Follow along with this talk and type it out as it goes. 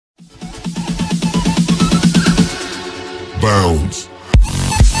bounds.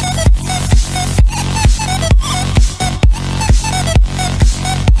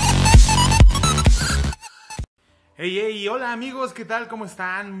 Hey, hey, hola amigos, ¿qué tal? ¿Cómo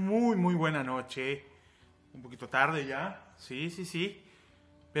están? Muy buena noche. Un poquito tarde ya, sí.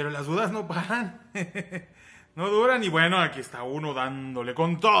 Pero las dudas no paran. No duran y bueno, aquí está uno dándole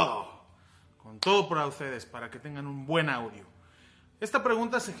con todo. Con todo para ustedes, para que tengan un buen audio. Esta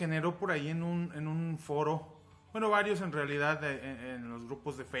pregunta se generó por ahí en un foro. Bueno, varios en realidad en los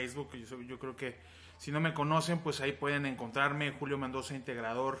grupos de Facebook. Yo creo que si no me conocen, pues ahí pueden encontrarme. Julio Mendoza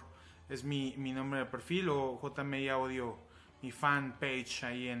Integrador es mi nombre de perfil, o JMI Audio, mi fan page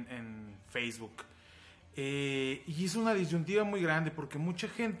ahí en Facebook. Y es una disyuntiva muy grande porque mucha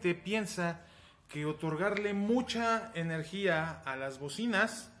gente piensa que otorgarle mucha energía a las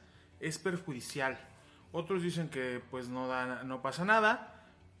bocinas es perjudicial. Otros dicen que pues no pasa nada,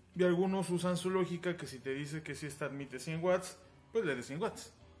 y algunos usan su lógica que si te dice que si esta admite 100 watts, pues le des 100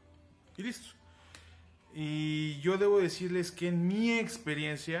 watts y listo. Y yo debo decirles que en mi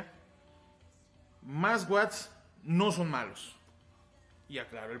experiencia, más watts no son malos. Y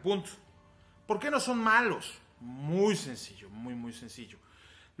aclaro el punto. ¿Por qué no son malos? Muy sencillo, muy sencillo.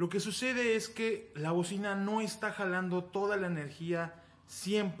 Lo que sucede es que la bocina no está jalando toda la energía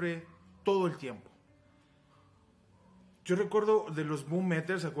siempre, todo el tiempo. Yo recuerdo de los boom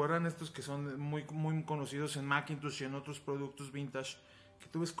meters, ¿se acuerdan? Estos que son muy conocidos en Macintosh y en otros productos vintage, que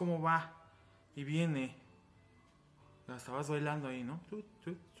tú ves cómo va y viene. La estabas bailando ahí, ¿no?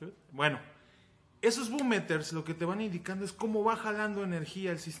 Bueno, esos boom meters lo que te van indicando es cómo va jalando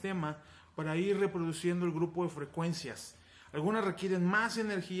energía el sistema para ir reproduciendo el grupo de frecuencias. Algunas requieren más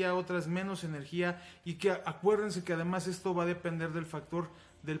energía, otras menos energía, y que acuérdense que además esto va a depender del factor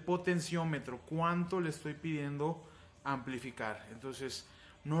del potenciómetro, cuánto le estoy pidiendo amplificar. Entonces,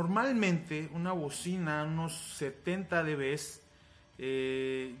 normalmente una bocina, unos 70 dB,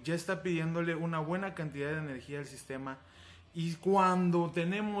 ya está pidiéndole una buena cantidad de energía al sistema. Y cuando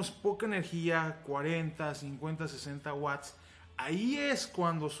tenemos poca energía, 40, 50, 60 watts, ahí es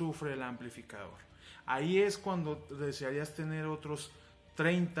cuando sufre el amplificador. Ahí es cuando desearías tener otros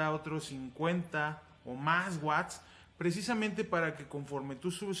 30, otros 50 o más watts, precisamente para que conforme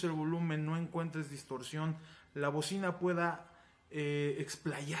tú subes el volumen no encuentres distorsión, la bocina pueda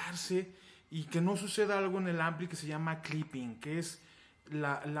explayarse y que no suceda algo en el ampli que se llama clipping, que es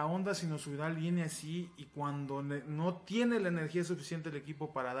la onda sinusoidal viene así, y cuando no tiene la energía suficiente el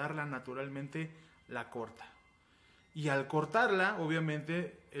equipo para darla naturalmente, la corta. Y al cortarla,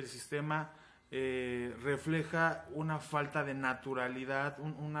 obviamente, el sistema refleja una falta de naturalidad,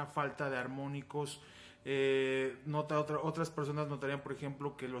 una falta de armónicos. Otras personas notarían, por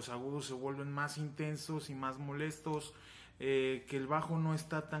ejemplo, que los agudos se vuelven más intensos y más molestos, que el bajo no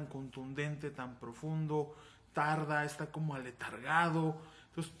está tan contundente, tan profundo, tarda, está como aletargado.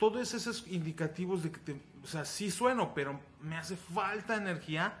 Entonces, todos esos indicativos de que sí sueno, pero me hace falta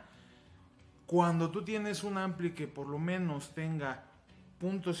energía. Cuando tú tienes un ampli que por lo menos tenga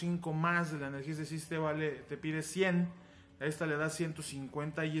 0.5 más de la energía, es decir, te pide 100, a esta le da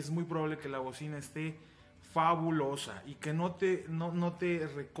 150, y es muy probable que la bocina esté fabulosa y que no te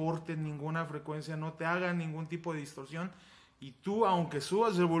recorte ninguna frecuencia, no te haga ningún tipo de distorsión, y tú, aunque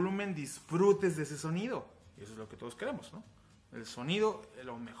subas el volumen, disfrutes de ese sonido. Eso es lo que todos queremos, ¿no? El sonido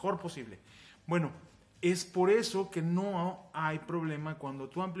lo mejor posible. Bueno, es por eso que no hay problema cuando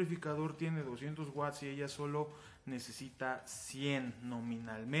tu amplificador tiene 200 watts y ella solo necesita 100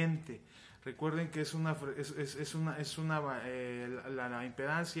 nominalmente. Recuerden que la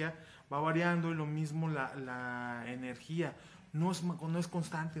impedancia va variando, y lo mismo la energía. No es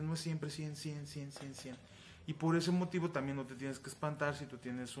constante, no es siempre 100. Y por ese motivo también no te tienes que espantar si tú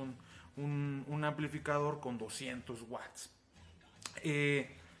tienes un amplificador con 200 watts.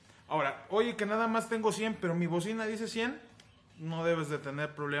 Ahora, oye, que nada más tengo 100, pero mi bocina dice 100, no debes de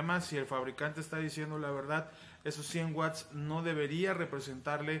tener problemas. Si el fabricante está diciendo la verdad, esos 100 watts no debería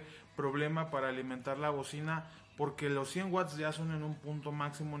representarle problema para alimentar la bocina, porque los 100 watts ya son en un punto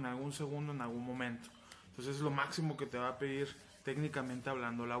máximo en algún segundo, en algún momento. Entonces es lo máximo que te va a pedir técnicamente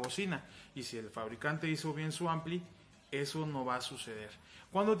hablando la bocina. Y si el fabricante hizo bien su ampli, eso no va a suceder.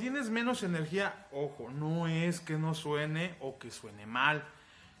 Cuando tienes menos energía, ojo, no es que no suene o que suene mal.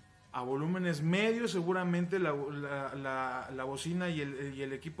 A volúmenes medios seguramente la bocina y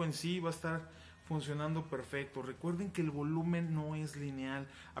el equipo en sí va a estar funcionando perfecto. Recuerden que el volumen no es lineal,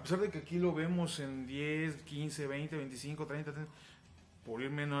 a pesar de que aquí lo vemos en 10, 15, 20, 25, 30, por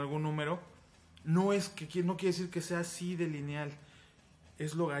irme en algún número. No quiere decir que sea así de lineal,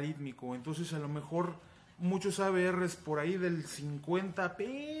 es logarítmico. Entonces a lo mejor muchos ABRs por ahí del 50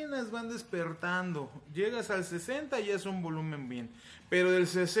 apenas van despertando. Llegas al 60 y ya es un volumen bien. Pero del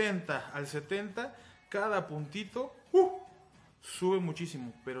 60 al 70, cada puntito sube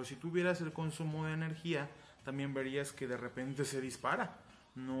muchísimo. Pero si tuvieras el consumo de energía, también verías que de repente se dispara.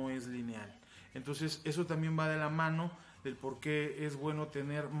 No es lineal. Entonces eso también va de la mano del por qué es bueno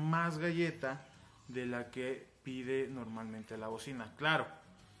tener más galleta de la que pide normalmente la bocina. Claro,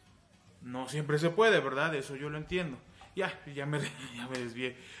 no siempre se puede, ¿verdad? Eso yo lo entiendo. Ya me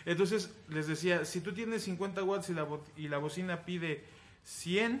desvié. Entonces, les decía, si tú tienes 50 watts y la bocina pide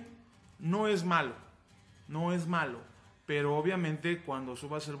 100, no es malo. No es malo. Pero obviamente cuando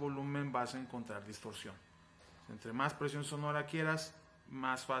subas el volumen vas a encontrar distorsión. Entre más presión sonora quieras,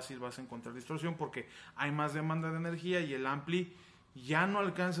 más fácil vas a encontrar distorsión porque hay más demanda de energía y el ampli ya no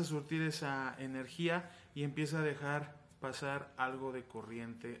alcanza a surtir esa energía y empieza a dejar pasar algo de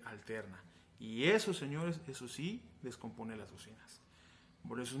corriente alterna. Y eso, señores, eso sí, descompone las bocinas.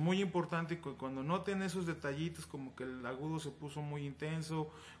 Por eso es muy importante que cuando noten esos detallitos, como que el agudo se puso muy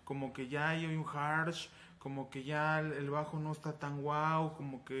intenso, como que ya hay un harsh, como que ya el bajo no está tan guau,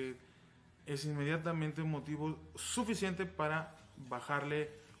 como que es inmediatamente un motivo suficiente para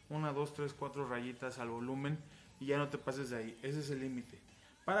bajarle 1, 2, 3, 4 rayitas al volumen y ya no te pases de ahí. Ese es el límite.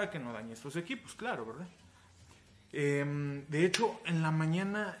 Para que no dañes tus equipos, claro, ¿verdad? De hecho, en la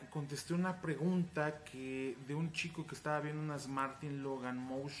mañana contesté una pregunta de un chico que estaba viendo unas Martin Logan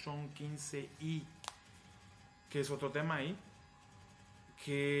Motion 15i, que es otro tema ahí,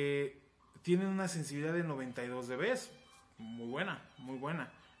 que tienen una sensibilidad de 92 dB, muy buena, muy buena.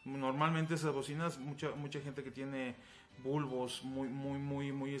 Normalmente esas bocinas, mucha gente que tiene bulbos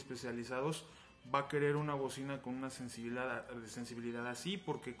muy especializados va a querer una bocina con una sensibilidad así,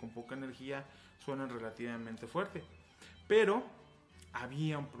 porque con poca energía suenan relativamente fuerte. Pero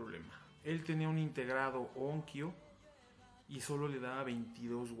había un problema. Él tenía un integrado Onkyo y solo le daba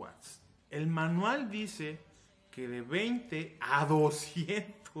 22 watts. El manual dice que de 20 a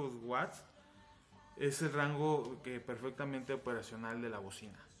 200 watts es el rango perfectamente operacional de la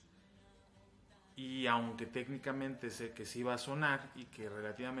bocina. Y aunque técnicamente sé que sí va a sonar y que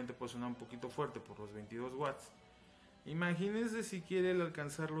relativamente puede sonar un poquito fuerte por los 22 watts, imagínense si quiere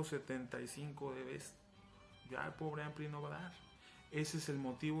alcanzar los 75 dB, ya el pobre ampli no va a dar. Ese es el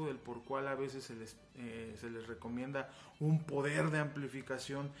motivo del por cual a veces se les recomienda un poder de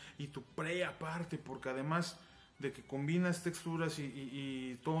amplificación y tu pre aparte, porque además de que combinas texturas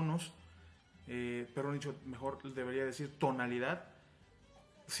y tonos, pero dicho, mejor debería decir tonalidad.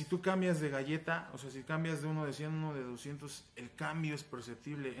 Si tú cambias de galleta, o sea, si cambias de uno de 100 a uno de 200, el cambio es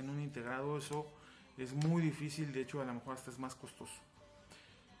perceptible. En un integrado eso es muy difícil, de hecho a lo mejor hasta es más costoso.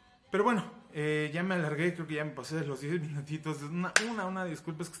 Pero bueno, ya me alargué, creo que ya me pasé de los 10 minutitos. Una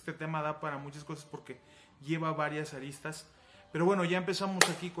disculpa, es que este tema da para muchas cosas porque lleva varias aristas. Pero bueno, ya empezamos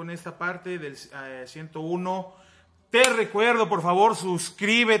aquí con esta parte del 101. Te recuerdo, por favor,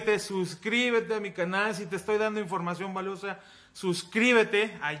 suscríbete a mi canal. Si te estoy dando información valiosa,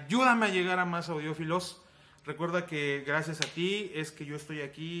 suscríbete, ayúdame a llegar a más audiófilos. Recuerda que gracias a ti es que yo estoy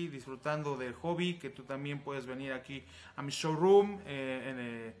aquí disfrutando del hobby, que tú también puedes venir aquí a mi showroom,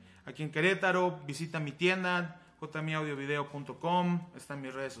 aquí en Querétaro. Visita mi tienda, jmiaudiovideo.com, están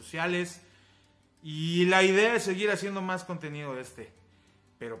mis redes sociales. Y la idea es seguir haciendo más contenido de este.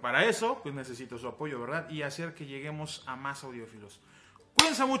 Pero para eso, pues necesito su apoyo, ¿verdad? Y hacer que lleguemos a más audiófilos.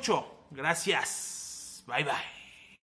 Cuídense mucho. Gracias. Bye, bye.